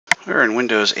We're in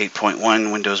Windows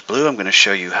 8.1, Windows Blue. I'm going to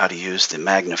show you how to use the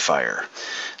magnifier.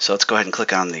 So let's go ahead and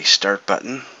click on the Start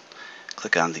button,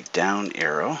 click on the down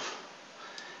arrow,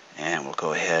 and we'll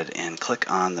go ahead and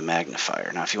click on the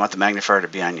magnifier. Now if you want the magnifier to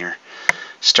be on your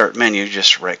Start menu,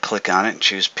 just right-click on it and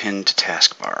choose Pin to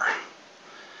Taskbar.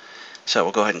 So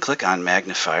we'll go ahead and click on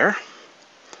magnifier.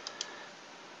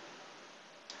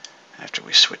 After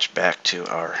we switch back to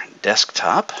our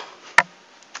desktop,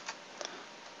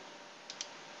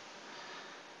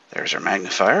 there's our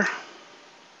magnifier.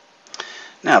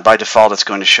 Now by default it's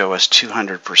going to show us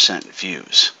 200%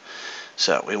 views.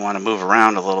 So we want to move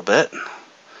around a little bit.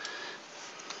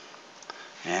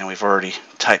 And we've already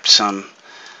typed some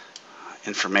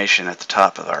information at the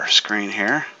top of our screen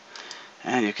here.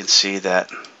 And you can see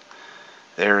that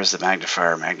there is the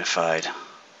magnifier magnified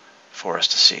for us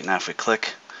to see. Now if we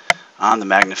click on the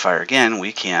magnifier again,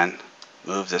 we can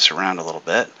move this around a little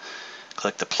bit.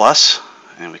 Click the plus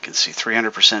and we can see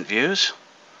 300% views.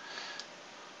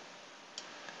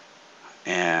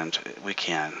 And we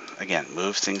can, again,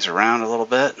 move things around a little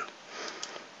bit.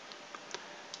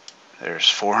 There's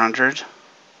 400.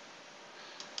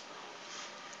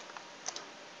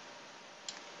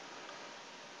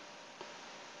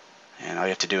 And all you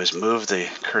have to do is move the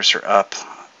cursor up,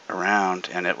 around,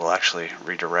 and it will actually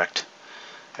redirect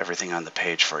everything on the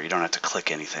page for you. You don't have to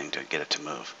click anything to get it to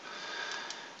move.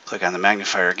 Click on the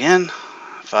magnifier again.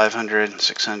 500,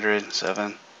 600,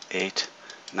 7, 8,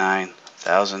 9,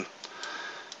 1,000.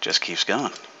 Just keeps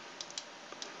going.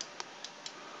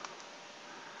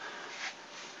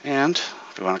 And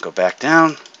if we want to go back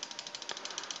down,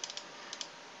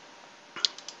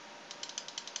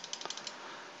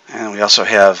 and we also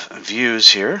have views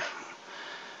here,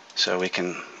 so we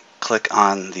can click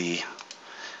on the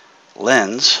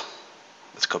lens.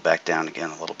 Let's go back down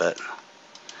again a little bit.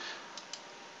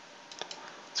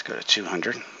 Let's go to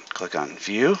 200, click on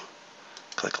view,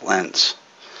 click lens.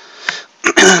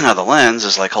 Now the lens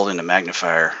is like holding the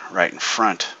magnifier right in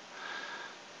front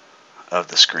of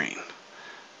the screen.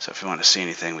 So if we want to see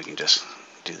anything, we can just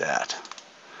do that.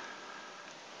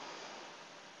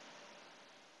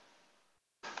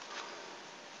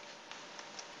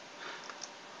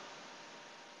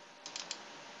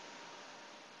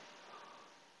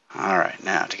 Alright,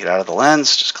 now to get out of the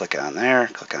lens, just click on there,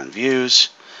 click on views,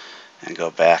 and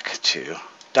go back to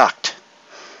docked.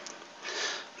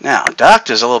 Now,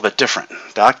 docked is a little bit different.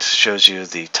 Docked shows you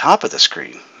the top of the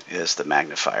screen is the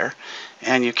magnifier,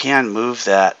 and you can move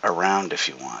that around if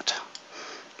you want.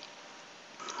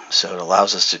 So it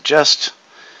allows us to just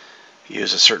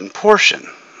use a certain portion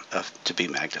to be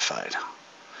magnified.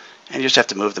 And you just have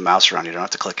to move the mouse around. You don't have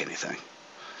to click anything.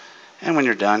 And when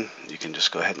you're done, you can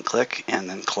just go ahead and click and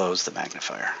then close the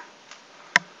magnifier.